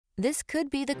This could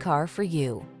be the car for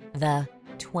you. The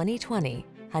 2020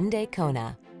 Hyundai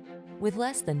Kona. With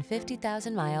less than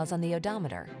 50,000 miles on the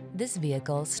odometer, this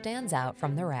vehicle stands out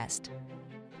from the rest.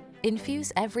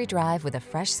 Infuse every drive with a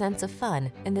fresh sense of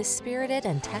fun in this spirited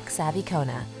and tech-savvy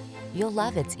Kona. You'll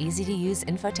love its easy-to-use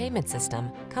infotainment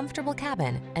system, comfortable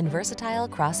cabin, and versatile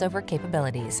crossover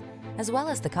capabilities, as well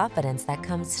as the confidence that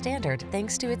comes standard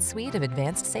thanks to its suite of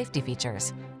advanced safety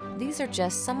features. These are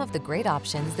just some of the great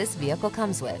options this vehicle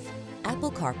comes with: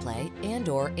 Apple CarPlay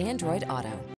and/or Android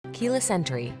Auto, keyless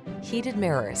entry, heated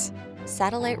mirrors,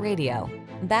 satellite radio,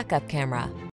 backup camera,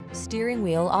 steering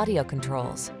wheel audio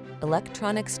controls,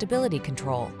 electronic stability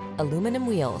control, aluminum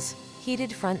wheels,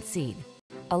 heated front seat,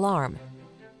 alarm.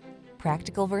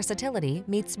 Practical versatility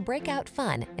meets breakout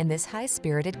fun in this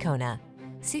high-spirited Kona.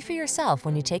 See for yourself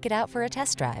when you take it out for a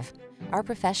test drive. Our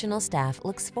professional staff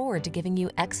looks forward to giving you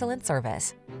excellent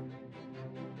service.